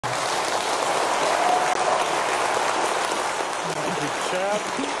Chad.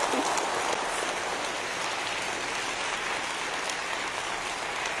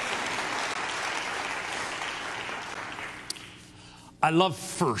 I love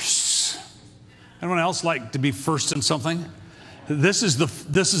firsts. Anyone else like to be first in something? This is the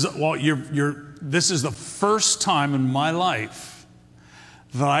first time in my life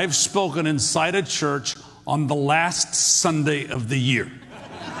that I've spoken inside a church on the last Sunday of the year.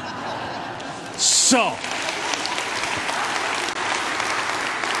 So,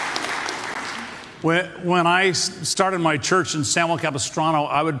 when I started my church in San Juan Capistrano,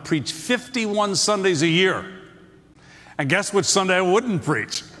 I would preach 51 Sundays a year. And guess which Sunday I wouldn't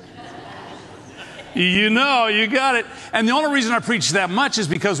preach? You know, you got it. And the only reason I preached that much is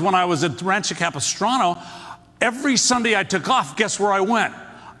because when I was at Rancho Capistrano, every Sunday I took off, guess where I went?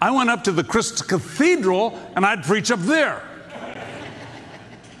 I went up to the Christ Cathedral and I'd preach up there.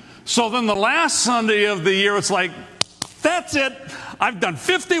 So then the last Sunday of the year, it's like, that's it. I've done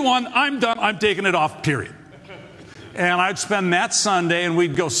 51. I'm done. I'm taking it off, period. And I'd spend that Sunday and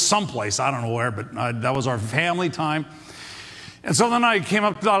we'd go someplace. I don't know where, but that was our family time. And so then I came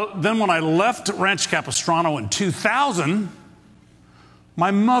up, then when I left Rancho Capistrano in 2000,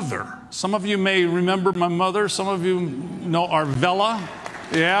 my mother, some of you may remember my mother, some of you know Arvella.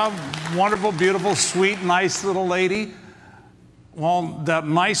 Yeah, wonderful, beautiful, sweet, nice little lady. Well, that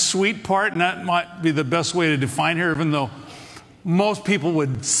nice, sweet part, and that might be the best way to define her, even though most people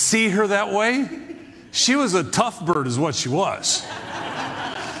would see her that way. She was a tough bird is what she was.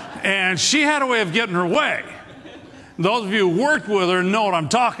 And she had a way of getting her way. Those of you who worked with her know what I'm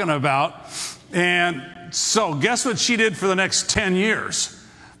talking about. And so guess what she did for the next 10 years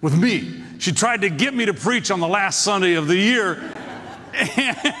with me? She tried to get me to preach on the last Sunday of the year,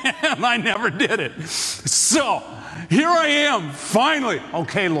 and I never did it. So here I am, finally.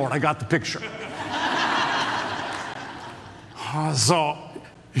 Okay, Lord, I got the picture. So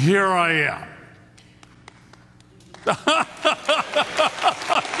here I am.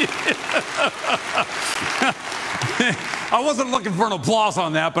 I wasn't looking for an applause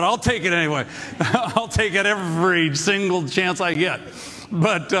on that, but I'll take it anyway. I'll take it every single chance I get.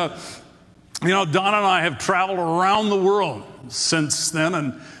 But, you know, Don and I have traveled around the world since then,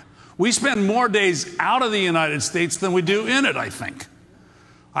 and we spend more days out of the United States than we do in it, I think.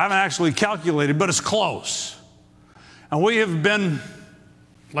 I haven't actually calculated, but it's close. And we have been,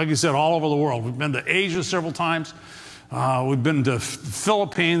 like you said, all over the world. We've been to Asia several times. We've been to the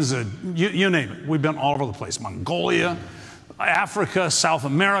Philippines, you name it. We've been all over the place. Mongolia, Africa, South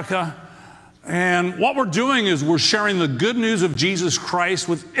America. And what we're doing is we're sharing the good news of Jesus Christ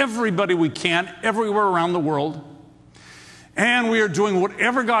with everybody we can, everywhere around the world. And we are doing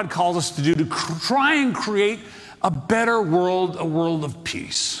whatever God calls us to do to try and create a better world, a world of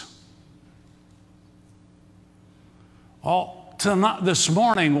peace. Well, this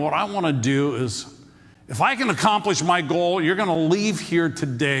morning, what I want to do is, if I can accomplish my goal, you're going to leave here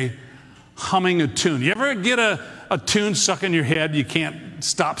today humming a tune. You ever get a tune stuck in your head? You can't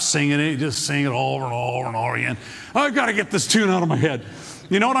stop singing it. You just sing it over and over and over again. I've got to get this tune out of my head.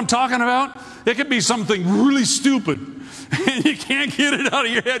 You know what I'm talking about? It could be something really stupid, and you can't get it out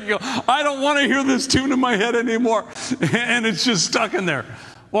of your head. You go, I don't want to hear this tune in my head anymore, and it's just stuck in there.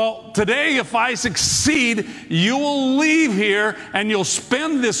 Well, today, if I succeed, you will leave here and you'll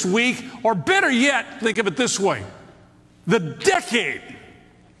spend this week, or better yet, think of it this way, the decade.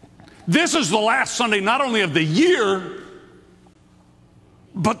 This is the last Sunday not only of the year,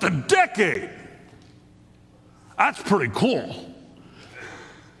 but the decade. That's pretty cool.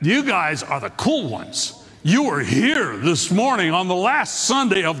 You guys are the cool ones. You were here this morning on the last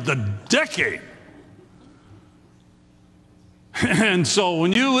Sunday of the decade. And so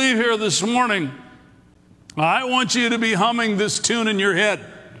when you leave here this morning, I want you to be humming this tune in your head.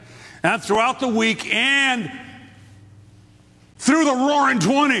 And throughout the week and through the roaring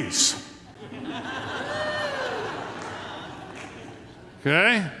 20s.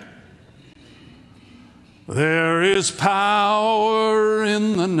 Okay? There is power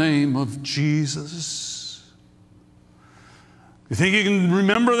in the name of Jesus. You think you can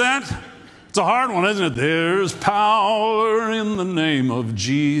remember that? It's a hard one, isn't it? There's power in the name of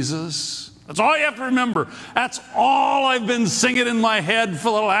Jesus. That's all you have to remember. That's all I've been singing in my head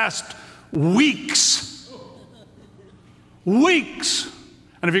for the last weeks. Weeks.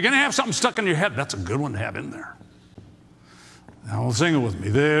 And if you're going to have something stuck in your head, that's a good one to have in there. Now, sing it with me.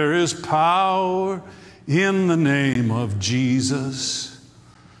 There is power in the name of Jesus.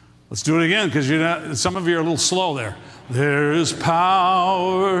 Let's do it again, because some of you are a little slow there. There is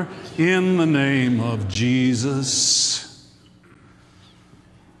power in the name of Jesus.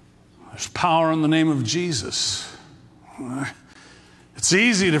 There's power in the name of Jesus. It's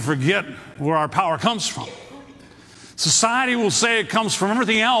easy to forget where our power comes from. Society will say it comes from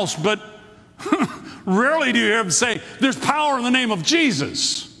everything else, but rarely do you hear them say, there's power in the name of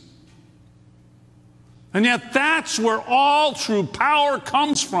Jesus. And yet that's where all true power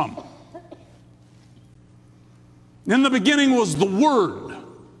comes from. In the beginning was the Word.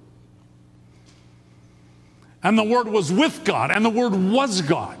 And the Word was with God, and the Word was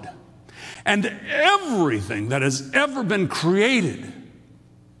God. And everything that has ever been created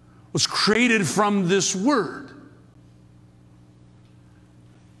was created from this Word.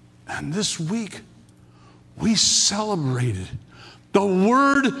 And this week, we celebrated the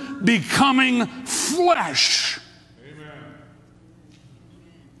Word becoming flesh. Amen.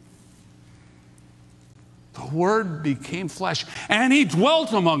 The Word became flesh, and He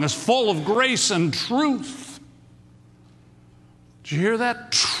dwelt among us, full of grace and truth. Did you hear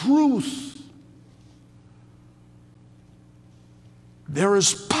that? Truth. There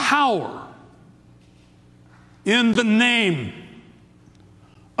is power in the name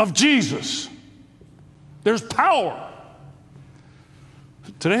of Jesus. There's power.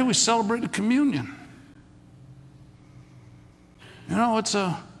 Today we celebrated communion. You know, it's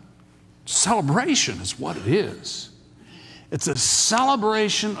a celebration is what it is. It's a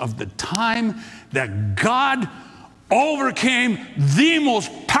celebration of the time that God overcame the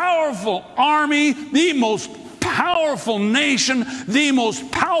most powerful army, the most powerful nation, the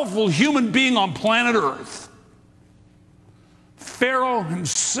most powerful human being on planet Earth. Pharaoh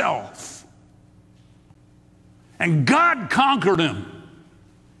himself. And God conquered him.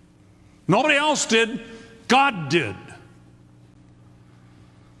 Nobody else did. God did.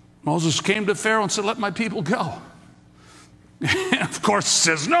 Moses came to Pharaoh and said, let my people go. And of course he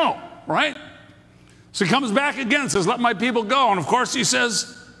says no, right? So he comes back again and says, let my people go. And of course he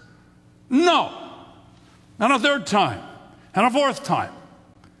says no. And a third time. And a fourth time.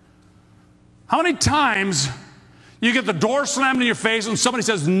 How many times you get the door slammed in your face and somebody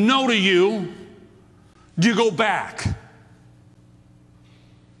says no to you, do you go back?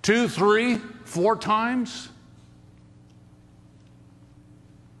 2, 3, 4 times?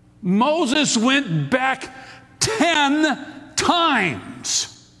 Moses went back 10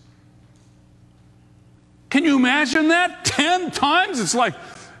 times. Can you imagine that? 10 times? It's like,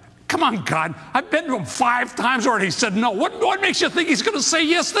 come on, God. I've been to him 5 times already. He said no. What makes you think he's going to say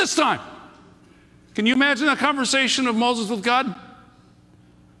yes this time? Can you imagine that conversation of Moses with God?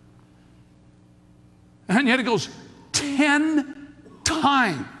 And yet it goes 10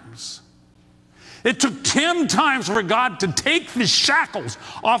 times. It took 10 times for God to take the shackles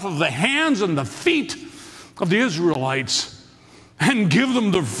off of the hands and the feet of the Israelites and give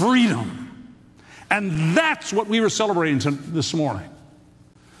them the freedom. And that's what we were celebrating this morning.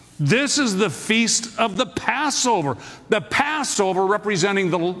 This is the feast of the Passover. The Passover representing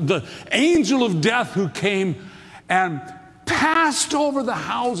the angel of death who came and passed over the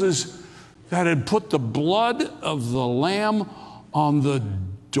houses that had put the blood of the lamb on the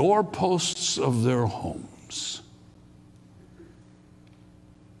doorposts of their homes.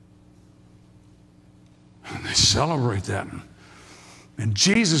 And they celebrate that. And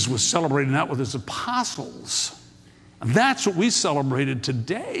Jesus was celebrating that with his apostles. And that's what we celebrated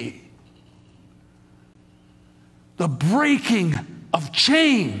today. The breaking of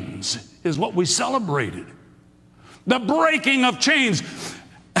chains is what we celebrated. The breaking of chains.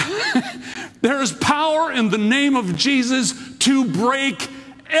 There is power in the name of Jesus to break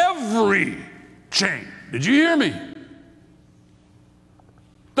every chain. Did you hear me?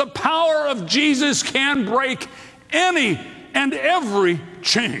 The power of Jesus can break any and every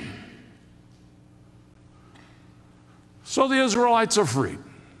chain. So the Israelites are freed.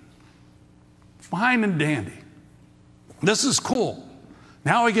 Fine and dandy. This is cool.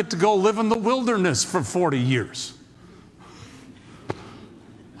 Now I get to go live in the wilderness for 40 years.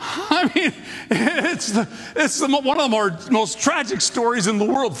 I mean, it's one of the most tragic stories in the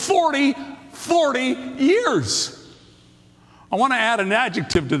world. 40 years. I want to add an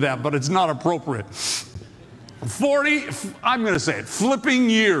adjective to that, but it's not appropriate. 40, I'm going to say it, flipping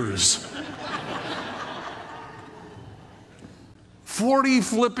years. 40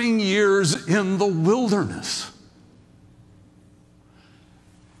 flipping years in the wilderness.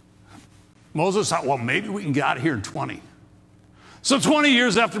 Moses thought, well, maybe we can get out of here in 20. So 20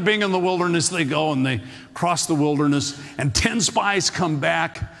 years after being in the wilderness, they go and they cross the wilderness, and 10 spies come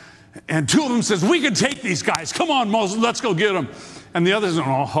back, and 2 of them says, we can take these guys. Come on, Moses, let's go get them. And the others,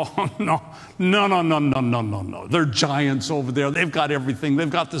 no. They're giants over there. They've got everything. They've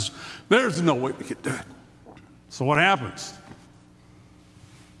got this. There's no way we can do it. So what happens?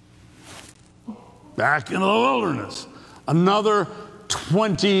 Back into the wilderness. Another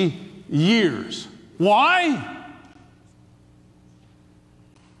 20 years. Why?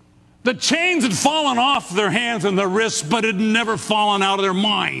 The chains had fallen off their hands and their wrists, but had never fallen out of their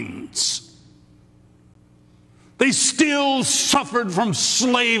minds. They still suffered from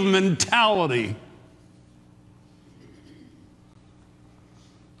slave mentality.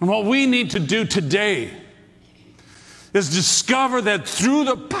 And what we need to do today is discover that through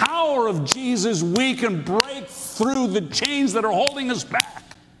the power of Jesus, we can break through the chains that are holding us back.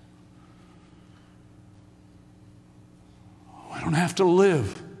 We don't have to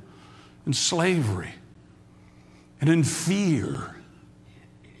live in slavery and in fear.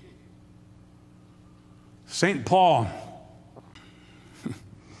 St. Paul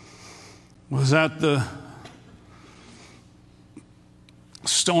was at the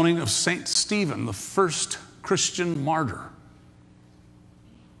stoning of St. Stephen, the first Christian martyr.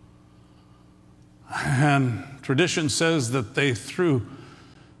 And tradition says that they threw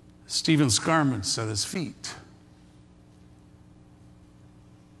Stephen's garments at his feet.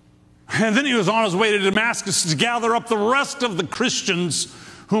 And then he was on his way to Damascus to gather up the rest of the Christians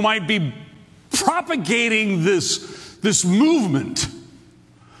who might be propagating this movement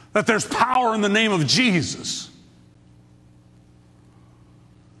that there's power in the name of Jesus.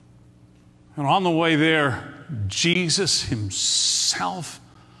 And on the way there, Jesus himself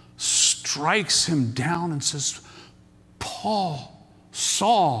strikes him down and says, Paul,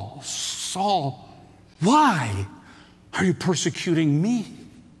 Saul, Saul, why are you persecuting me?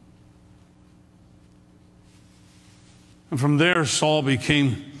 And from there, Saul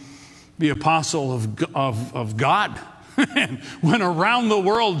became the apostle of God and went around the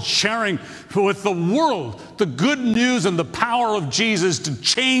world sharing with the world the good news and the power of Jesus to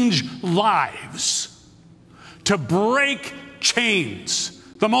change lives, to break chains.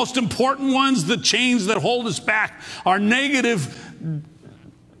 The most important ones, the chains that hold us back, are negative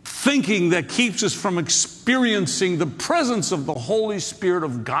thinking that keeps us from experiencing the presence of the Holy Spirit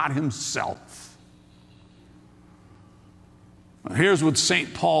of God himself. Here's what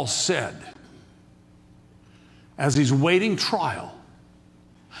St. Paul said as he's waiting trial.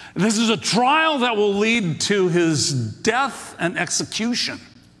 This is a trial that will lead to his death and execution.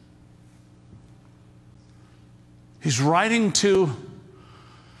 He's writing to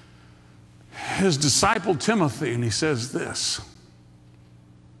his disciple Timothy, and he says this: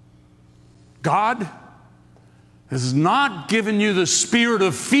 God has not given you the spirit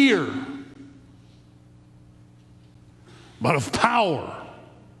of fear, but of power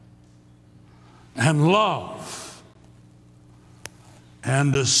and love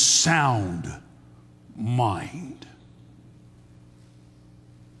and a sound mind.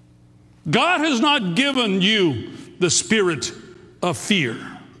 God has not given you the spirit of fear.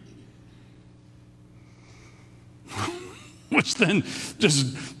 Which then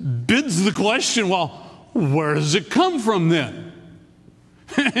just bids the question, well, where does it come from then?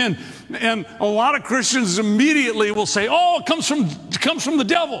 And a lot of Christians immediately will say, oh, it comes from the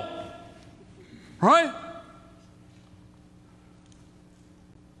devil. Right?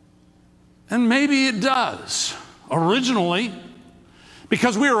 And maybe it does, originally,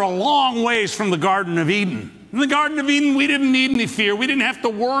 because we were a long ways from the Garden of Eden. In the Garden of Eden, we didn't need any fear. We didn't have to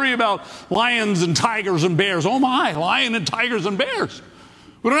worry about lions and tigers and bears. Oh my, lion and tigers and bears.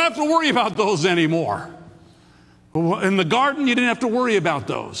 We don't have to worry about those anymore. In the garden, you didn't have to worry about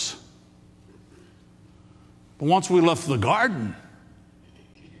those. But once we left the garden,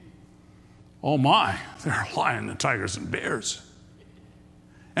 oh my, there are lions and tigers and bears.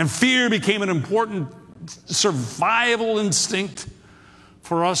 And fear became an important survival instinct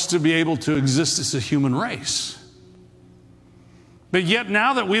for us to be able to exist as a human race. But yet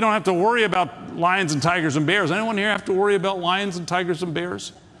now that we don't have to worry about lions and tigers and bears, anyone here have to worry about lions and tigers and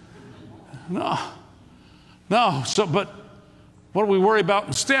bears? No. No. But what do we worry about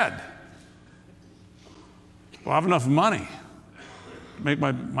instead? Well, I have enough money to make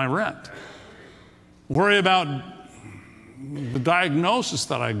my rent. Worry about the diagnosis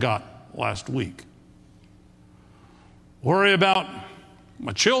that I got last week. Worry about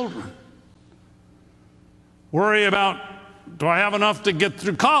my children. Worry about, do I have enough to get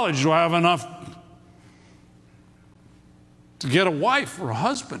through college? Do I have enough to get a wife or a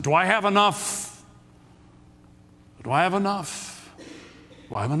husband? Do I have enough? Do I have enough?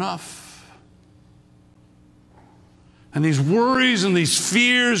 Do I have enough? And these worries and these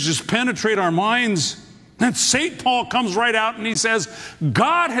fears just penetrate our minds. And St. Paul comes right out and he says,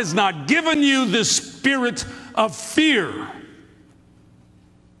 God has not given you the spirit of fear.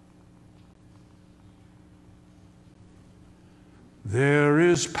 There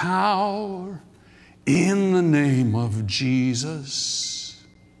is power in the name of Jesus.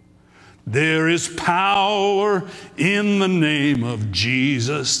 There is power in the name of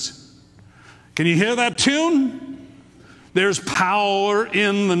Jesus. Can you hear that tune? There's power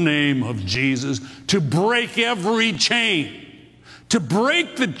in the name of Jesus to break every chain, to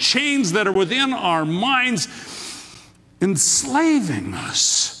break the chains that are within our minds, enslaving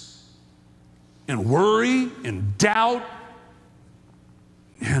us in worry, in doubt,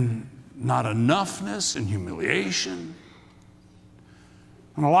 in not enoughness, in humiliation.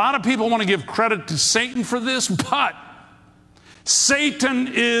 And a lot of people want to give credit to Satan for this, but Satan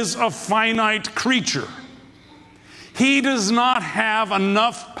is a finite creature. He does not have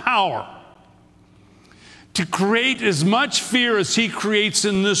enough power to create as much fear as he creates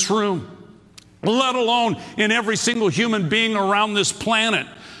in this room, let alone in every single human being around this planet.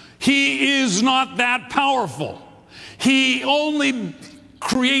 He is not that powerful. He only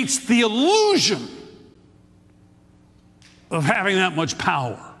creates the illusion of having that much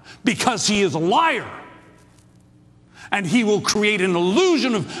power because he is a liar. And he will create an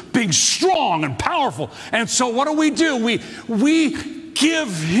illusion of being strong and powerful. And so what do? We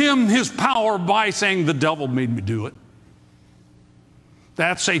give him his power by saying, the devil made me do it.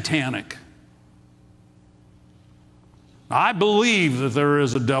 That's satanic. I believe that there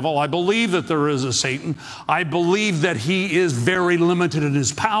is a devil. I believe that there is a Satan. I believe that he is very limited in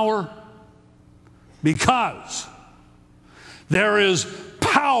his power because there is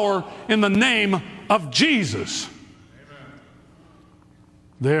power in the name of Jesus.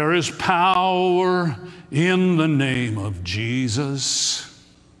 There is power in the name of Jesus.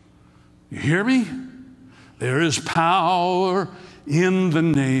 You hear me? There is power in the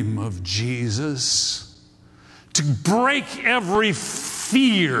name of Jesus to break every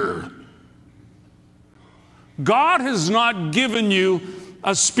fear. God has not given you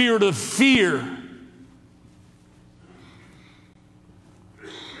a spirit of fear,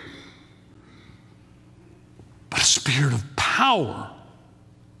 but a spirit of power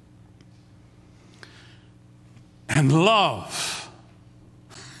and love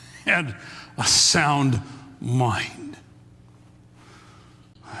and a sound mind.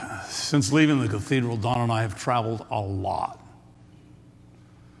 Since leaving the cathedral, Don and I have traveled a lot.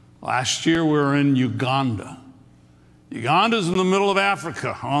 Last year we were in Uganda. Uganda's in the middle of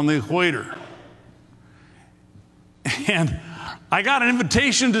Africa on the equator. And I got an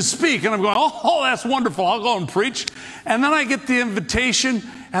invitation to speak, and I'm going, oh, that's wonderful. I'll go and preach. And then I get the invitation,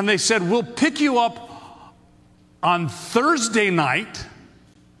 and they said, we'll pick you up on Thursday night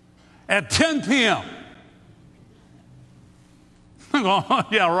at 10 p.m. I'm going, oh,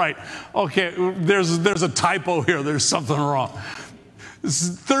 yeah, right. Okay, there's a typo here. There's something wrong. This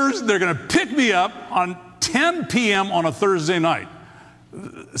is Thursday. They're going to pick me up on 10 p.m. on a Thursday night.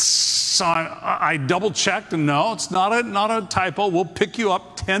 So I double-checked, and no, it's not a typo. We'll pick you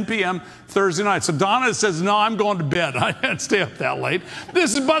up 10 p.m. Thursday night. So Donna says, no, I'm going to bed. I can't stay up that late.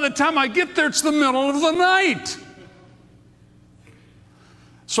 This is by the time I get there, it's the middle of the night.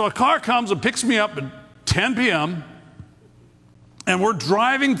 So a car comes and picks me up at 10 p.m., and we're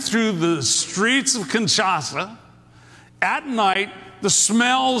driving through the streets of Kinshasa at night. The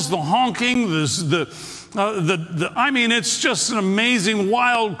smells, the honking, I mean, it's just an amazing,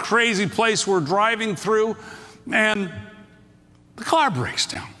 wild, crazy place we're driving through, and the car breaks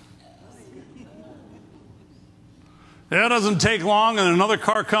down. It doesn't take long, and another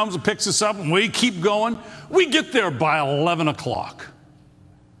car comes and picks us up, and we keep going. We get there by 11 o'clock.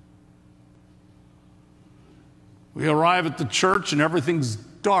 We arrive at the church, and everything's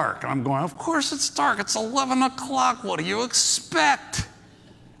dark. And I'm going, of course it's dark. It's 11 o'clock. What do you expect?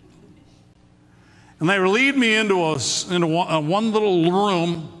 And they lead me into one little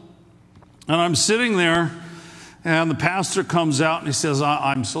room, and I'm sitting there, and the pastor comes out, and he says,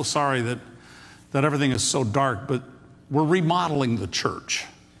 I'm so sorry that everything is so dark, but we're remodeling the church.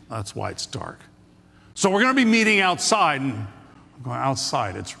 That's why it's dark. So we're going to be meeting outside. And I'm going,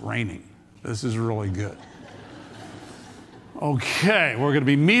 outside, it's raining. This is really good. Okay, we're going to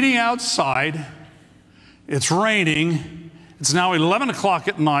be meeting outside. It's raining. It's now 11 o'clock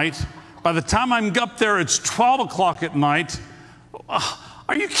at night. By the time I'm up there, it's 12 o'clock at night.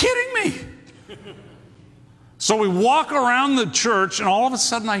 Are you kidding me? So we walk around the church, and all of a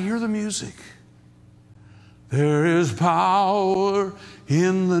sudden I hear the music. There is power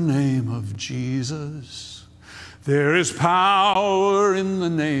in the name of Jesus. There is power in the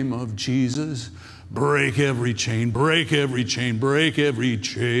name of Jesus. Break every chain, break every chain, break every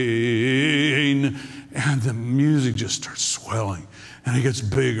chain. And the music just starts swelling. And it gets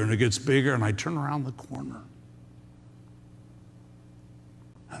bigger and it gets bigger. And I turn around the corner.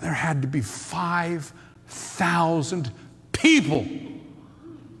 And there had to be 5,000 people.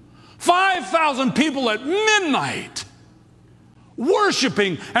 5,000 people at midnight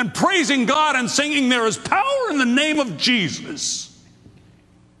worshiping and praising God and singing, "There is power in the name of Jesus."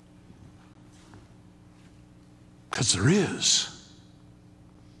 Because there is.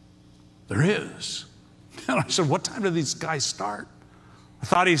 There is. And I said, "What time do these guys start?" I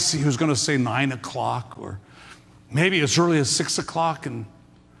thought he was going to say 9 o'clock or maybe as early as 6 o'clock. And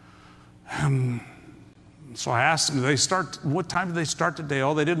so I asked them, what time did they start today?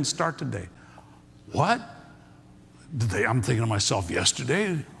 Oh, they didn't start today. What? I'm thinking to myself,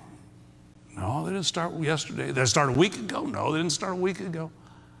 yesterday? No, they didn't start yesterday. Did they start a week ago? No, they didn't start a week ago.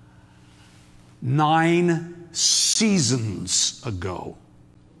 9 seasons ago.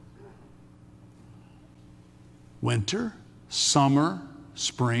 Winter, summer,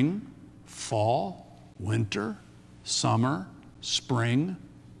 spring, fall, winter, summer, spring,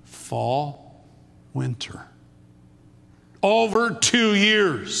 fall, winter. Over 2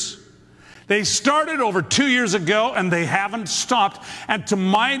 years. They started over 2 years ago and they haven't stopped. And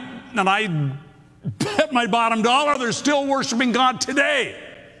I bet my bottom dollar they're still worshiping God today.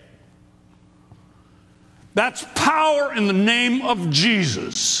 That's power in the name of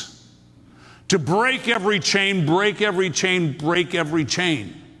Jesus. To break every chain, break every chain, break every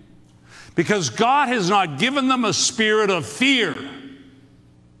chain. Because God has not given them a spirit of fear,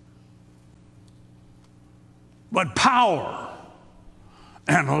 but power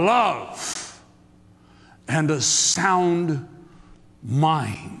and love and a sound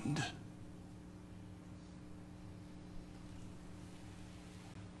mind.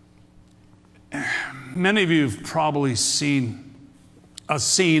 Many of you have probably seen a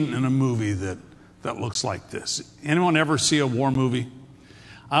scene in a movie that looks like this. Anyone ever see a war movie?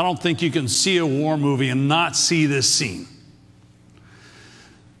 I don't think you can see a war movie and not see this scene.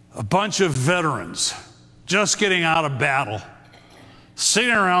 A bunch of veterans just getting out of battle,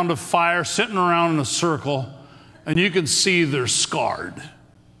 sitting around a fire, sitting around in a circle, and you can see they're scarred.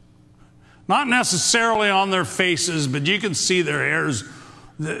 Not necessarily on their faces, but you can see their hairs.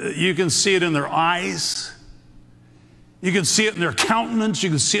 You can see it in their eyes. You can see it in their countenance. You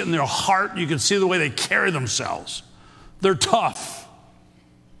can see it in their heart. You can see the way they carry themselves. They're tough.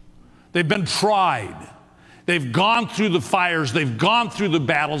 They've been tried. They've gone through the fires. They've gone through the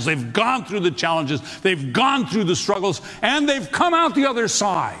battles. They've gone through the challenges. They've gone through the struggles. And they've come out the other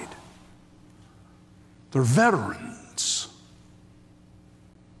side. They're veterans.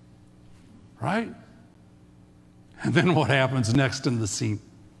 Right? And then what happens next in the scene?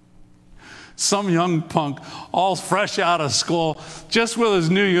 Some young punk, all fresh out of school, just with his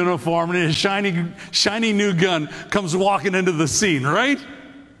new uniform and his shiny new gun, comes walking into the scene, right?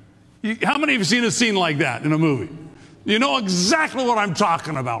 How many of you have seen a scene like that in a movie? You know exactly what I'm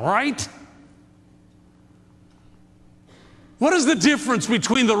talking about, right? What is the difference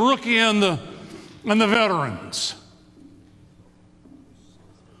between the rookie and the veterans?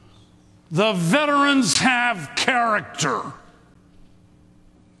 The veterans have character.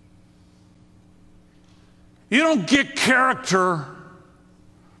 You don't get character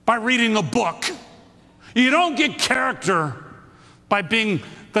by reading a book. You don't get character by being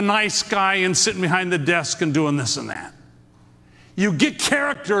the nice guy and sitting behind the desk and doing this and that. You get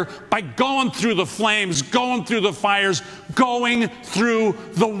character by going through the flames, going through the fires, going through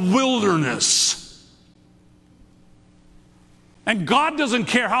the wilderness. And God doesn't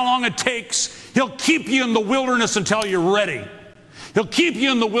care how long it takes. He'll keep you in the wilderness until you're ready. He'll keep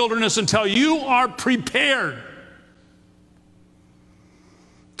you in the wilderness until you are prepared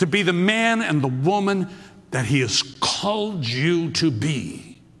to be the man and the woman that He has called you to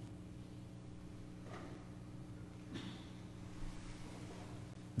be.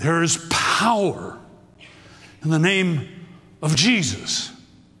 There is power in the name of Jesus.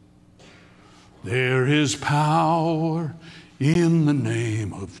 There is power in the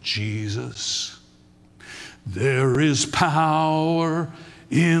name of Jesus. There is power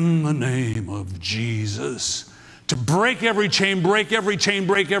in the name of Jesus to break every chain, break every chain,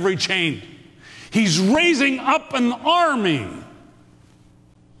 break every chain. He's raising up an army,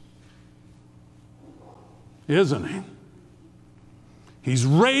 isn't he? He's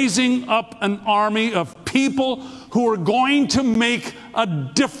raising up an army of people who are going to make a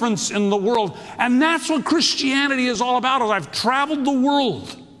difference in the world. And that's what Christianity is all about. As I've traveled the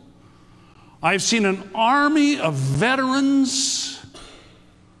world, I've seen an army of veterans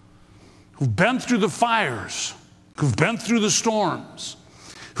who've been through the fires, who've been through the storms,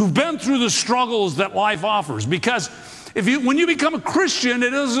 who've been through the struggles that life offers. Because when you become a Christian, it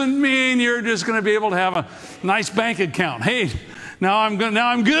doesn't mean you're just going to be able to have a nice bank account. Hey, Now I'm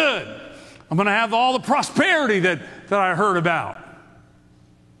good. I'm going to have all the prosperity that I heard about.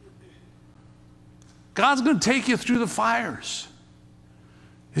 God's going to take you through the fires.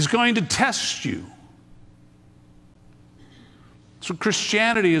 He's going to test you. That's what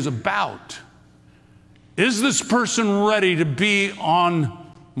Christianity is about. Is this person ready to be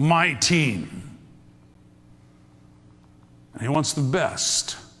on my team? And he wants the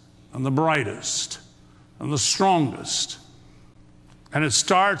best and the brightest and the strongest. And it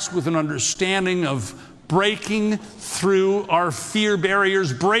starts with an understanding of breaking through our fear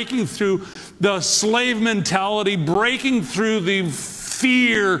barriers, breaking through the slave mentality, breaking through the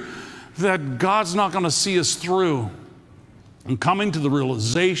fear that God's not going to see us through, and coming to the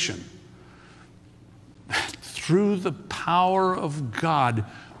realization that through the power of God,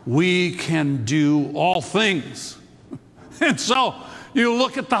 we can do all things. And so you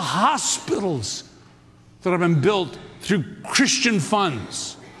look at the hospitals that have been built through Christian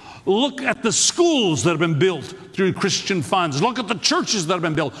funds. Look at the schools that have been built through Christian funds. Look at the churches that have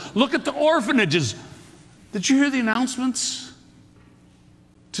been built. Look at the orphanages. Did you hear the announcements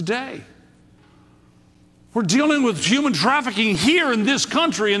today? We're dealing with human trafficking here in this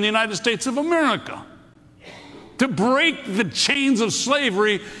country, in the United States of America, to break the chains of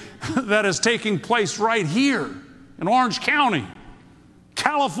slavery that is taking place right here in Orange County,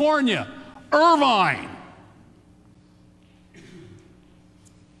 California, Irvine.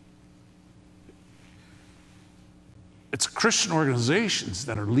 It's Christian organizations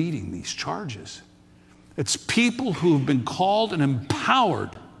that are leading these charges. It's people who have been called and empowered,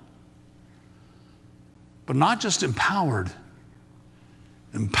 but not just empowered.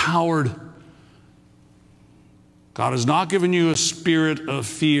 God has not given you a spirit of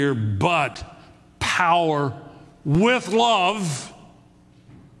fear, but power with love.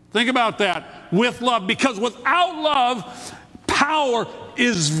 Think about that, with love, because without love, power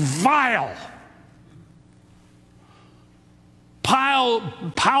is vile.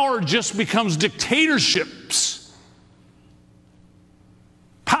 Power just becomes dictatorships.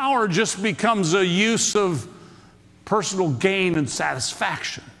 Power just becomes a use of personal gain and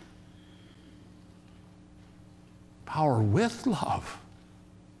satisfaction. Power with love.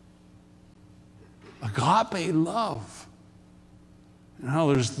 Agape love. You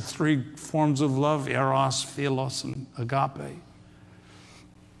know, there's the three forms of love: eros, philos, and agape.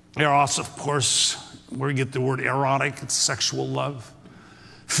 Eros, of course, where we get the word erotic, it's sexual love.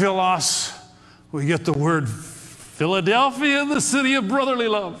 Philos, we get the word Philadelphia, the city of brotherly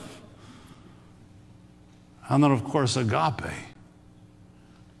love. And then, of course, agape,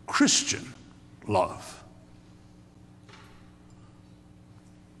 Christian love.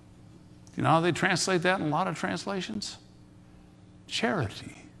 You know how they translate that in a lot of translations?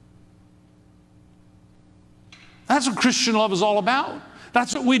 Charity. That's what Christian love is all about.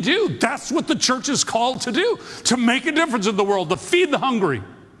 That's what we do. That's what the church is called to do, to make a difference in the world, to feed the hungry,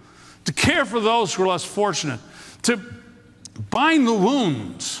 to care for those who are less fortunate, to bind the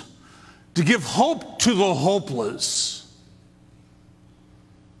wounds, to give hope to the hopeless.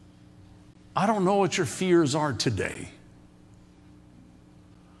 I don't know what your fears are today,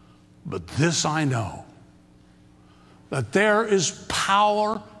 but this I know, that there is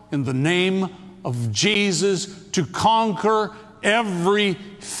power in the name of Jesus to conquer every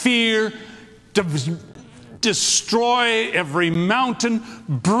fear, to destroy every mountain,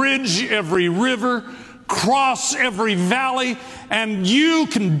 bridge every river, cross every valley, and you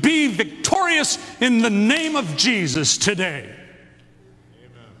can be victorious in the name of Jesus today.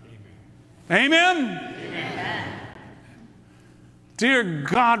 Amen. Amen? Amen. Dear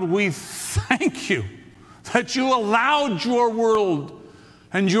God, we thank you that you allowed your world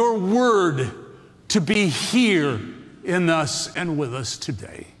and your word to be here in us and with us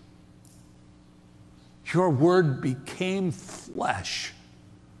today. Your word became flesh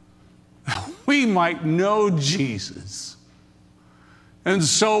that we might know Jesus. And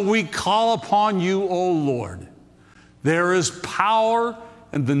so we call upon you, O Lord. There is power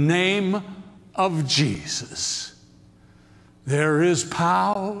in the name of Jesus. There is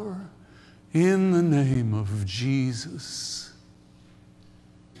power in the name of Jesus.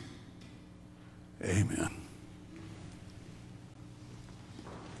 Amen.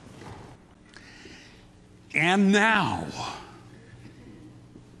 And now,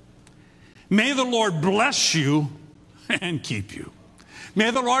 may the Lord bless you and keep you.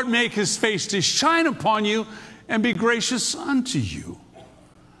 May the Lord make his face to shine upon you and be gracious unto you.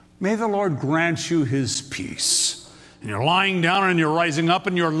 May the Lord grant you his peace. And you're lying down and you're rising up,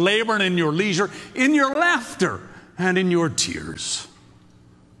 and you're laboring in your leisure, in your laughter and in your tears,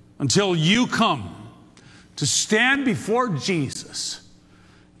 until you come to stand before Jesus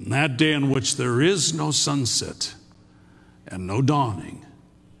in that day in which there is no sunset and no dawning.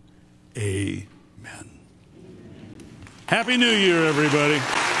 Amen. Happy New Year,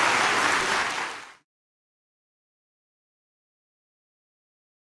 everybody.